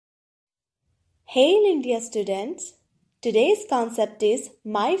Hail India students! Today's concept is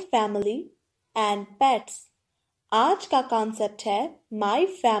my family and pets. आज का concept है my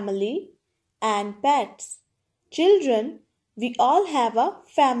family and pets. Children, we all have a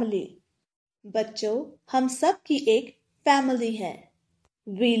family. बच्चों, हम सब की एक family है.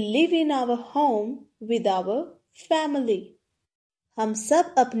 We live in our home with our family. हम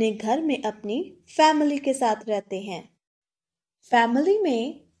सब अपने घर में अपनी family के साथ रहते हैं. Family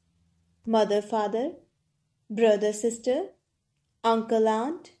में mother father, brother sister, uncle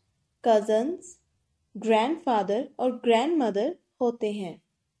aunt, cousins, grandfather और grandmother होते हैं.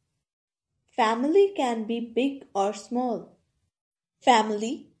 Family can be big or small.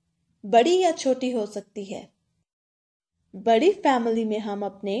 Family बड़ी या छोटी हो सकती है. बड़ी फैमिली में हम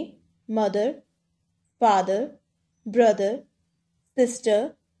अपने mother, father, brother, sister,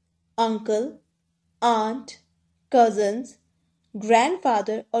 uncle, aunt, cousins,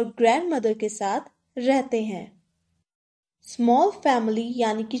 grandfather और ग्रैंडमदर के साथ रहते हैं. स्मॉल फैमिली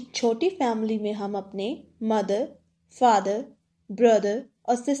यानी कि छोटी फैमिली में हम अपने मदर, फादर, ब्रदर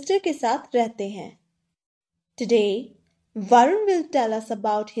और सिस्टर के साथ रहते हैं. Today Varun will tell us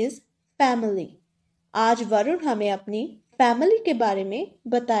about his family. आज वरुण हमें अपनी फैमिली के बारे में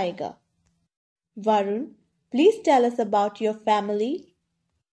बताएगा. Varun, please tell us about your family.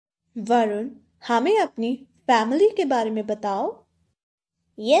 Varun, हमें अपनी फैमिली के बारे में बताओ.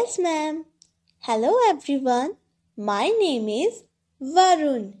 Yes, ma'am. Hello, everyone. My name is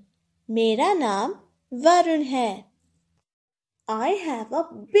Varun. मेरा नाम वरुण है. I have a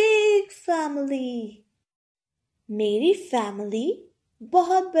big family. मेरी फैमिली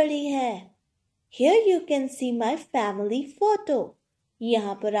बहुत बड़ी है. Here you can see my family photo.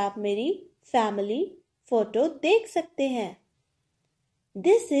 यहाँ पर आप मेरी फैमिली फोटो देख सकते हैं.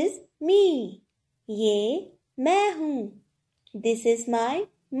 This is me. ये मैं हूँ. This is my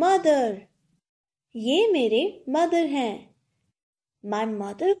mother. ये मेरे मदर हैं. My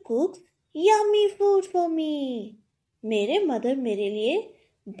mother cooks yummy food for me. मेरे मदर मेरे लिए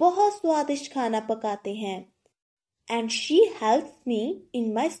बहुत स्वादिष्ट खाना पकाते हैं. And she helps me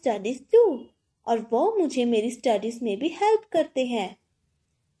in my studies too. और वो मुझे मेरी स्टडीज में भी हेल्प करते हैं.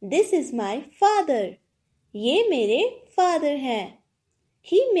 This is my father. ये मेरे फादर हैं.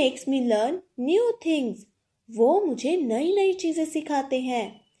 He makes me learn new things. वो मुझे नई नई चीजें सिखाते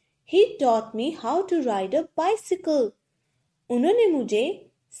हैं. He taught me how to ride a bicycle. उन्होंने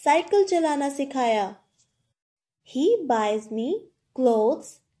मुझे साइकिल चलाना सिखाया. He buys me clothes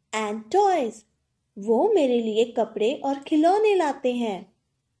and toys. वो मेरे लिए कपड़े और खिलौने लाते हैं.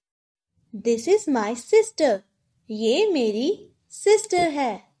 This is my sister. ये मेरी सिस्टर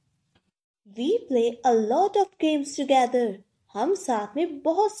है. We play a lot of games together. हम साथ में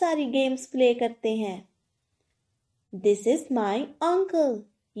बहुत सारी गेम्स प्ले करते हैं. This is my uncle.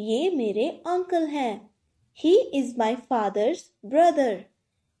 ये मेरे अंकल हैं. He is my father's brother.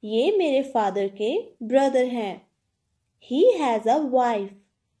 ये मेरे फादर के ब्रदर हैं. He has a wife.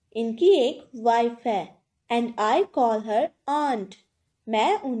 इनकी एक वाइफ है. And I call her aunt.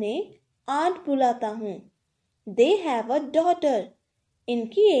 मैं उन्हें आंट बुलाता हूँ. They have a daughter.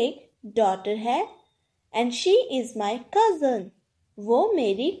 इनकी एक डॉटर है. And she is my cousin. वो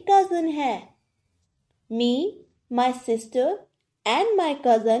मेरी cousin है. Me, my sister and my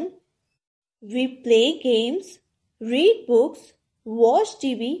cousin, we play games, read books, watch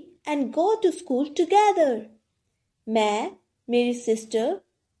TV and go to school together. मैं, मेरी सिस्टर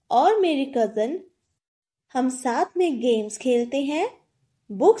और मेरी कज़न हम साथ में गेम्स खेलते हैं,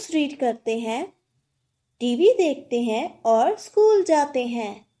 बुक्स रीड करते हैं, टीवी देखते हैं और स्कूल जाते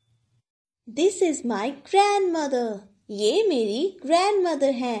हैं. This is my grandmother. ये मेरी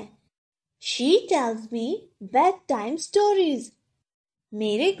ग्रैंडमदर हैं. She tells me bedtime stories.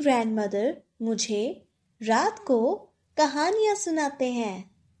 मेरे ग्रैंडमदर मुझे रात को कहानियाँ सुनाते हैं.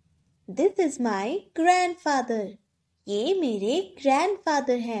 This is my grandfather. ये मेरे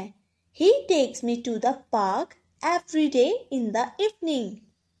ग्रैंडफादर हैं. He takes me to the park every day in the evening.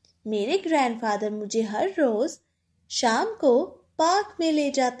 मेरे ग्रैंडफादर मुझे हर रोज शाम को पार्क में ले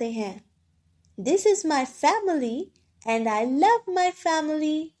जाते हैं. This is my family and I love my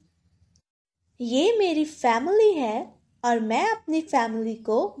family. ये मेरी फैमिली है और मैं अपनी फैमिली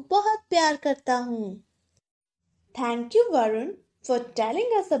को बहुत प्यार करता हूँ. Thank you Varun for telling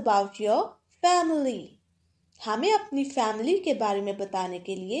us about your family. हमें अपनी फैमिली के बारे में बताने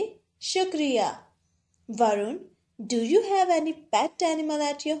के लिए शुक्रिया. Varun, do you have any pet animal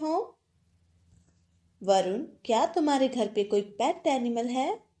at your home? Varun, क्या तुम्हारे घर पे कोई पेट एनिमल है?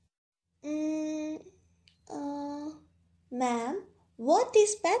 Ma'am, what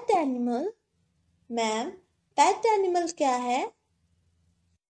is pet animal? Ma'am, pet animal क्या है?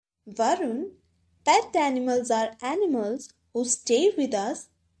 Varun, Pet animals are animals who stay with us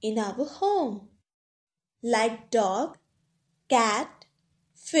in our home, like dog, cat,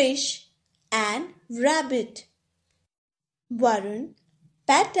 fish, and rabbit. Varun,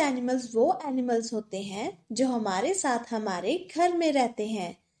 pet animals वो animals होते हैं जो हमारे साथ हमारे घर में रहते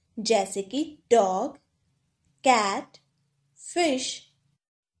हैं, जैसे कि डॉग, कैट, फिश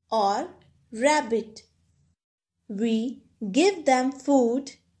और rabbit. We give them food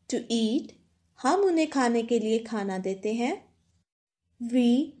to eat. हम उन्हें खाने के लिए खाना देते हैं.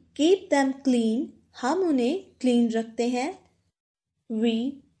 We keep them clean. हम उन्हें क्लीन रखते हैं.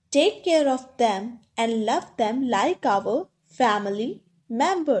 We take care of them and love them like our family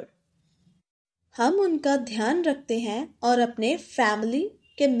member. हम उनका ध्यान रखते हैं और अपने फैमिली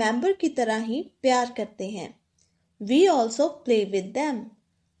के मेंबर की तरह ही प्यार करते हैं. We also play with them.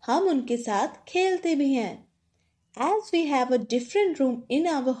 हम उनके साथ खेलते भी हैं. As we have a different room in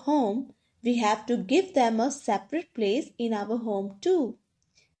our home, we have to give them a separate place in our home too.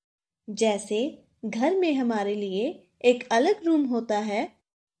 जैसे घर में हमारे लिए एक अलग रूम होता है,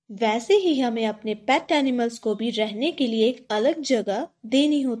 वैसे ही हमें अपने पेट एनिमल्स को भी रहने के लिए एक अलग जगह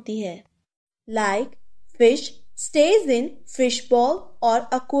देनी होती है. Like fish stays in fish bowl or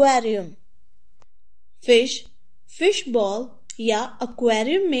aquarium. Fish fish ball या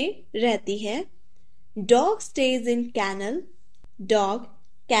aquarium में रहती है. Dog stays in kennel. Dog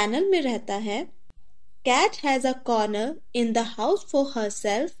kennel में रहता है. Cat has a corner in the house for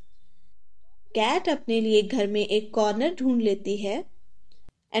herself. Cat अपने लिए घर में एक कॉर्नर ढूंढ लेती है.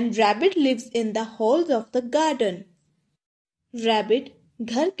 And rabbit lives in the holes of the garden. Rabbit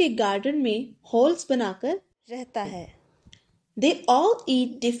घर के गार्डन में होल्स बनाकर रहता है. They all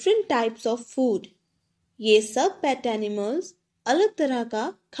eat different types of food. ये सब पेट एनिमल्स अलग तरह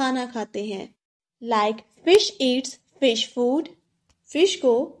का खाना खाते हैं. Like fish eats fish food. Fish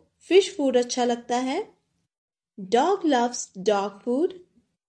को फिश फूड अच्छा लगता है. Dog loves dog food.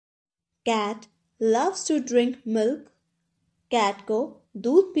 Cat loves to drink milk. Cat को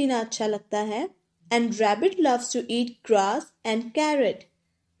दूध पीना अच्छा लगता है. And rabbit loves to eat grass and carrot.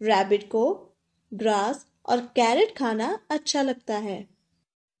 Rabbit को grass और carrot खाना अच्छा लगता है.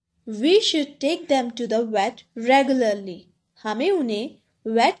 We should take them to the vet regularly. हमें उन्हें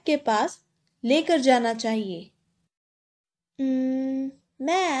vet के पास लेकर जाना चाहिए.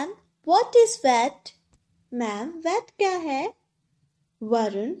 Ma'am, what is vet? Ma'am, wait क्या है?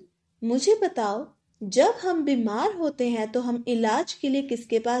 वरुण, मुझे बताओ, जब हम बीमार होते हैं तो हम इलाज के लिए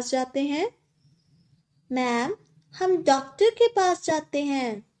किसके पास जाते हैं? मैम, हम डॉक्टर के पास जाते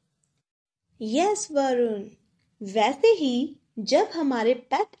हैं. यस वरुण, वैसे ही जब हमारे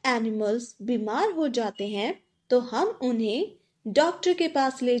पेट एनिमल्स बीमार हो जाते हैं तो हम उन्हें डॉक्टर के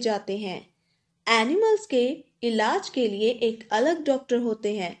पास ले जाते हैं. एनिमल्स के इलाज के लिए एक अलग डॉक्टर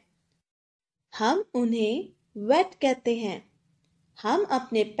होते हैं. हम उन्हें वेट कहते हैं. हम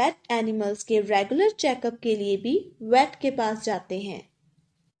अपने पेट एनिमल्स के रेगुलर चेकअप के लिए भी वेट के पास जाते हैं.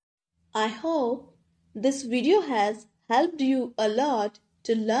 I hope this video has helped you a lot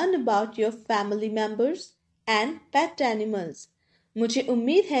to learn about your family members and pet animals. मुझे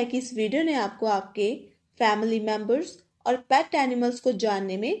उम्मीद है कि इस वीडियो ने आपको आपके फैमिली मेंबर्स और पेट एनिमल्स को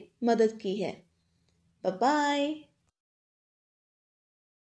जानने में मदद की है. Bye bye.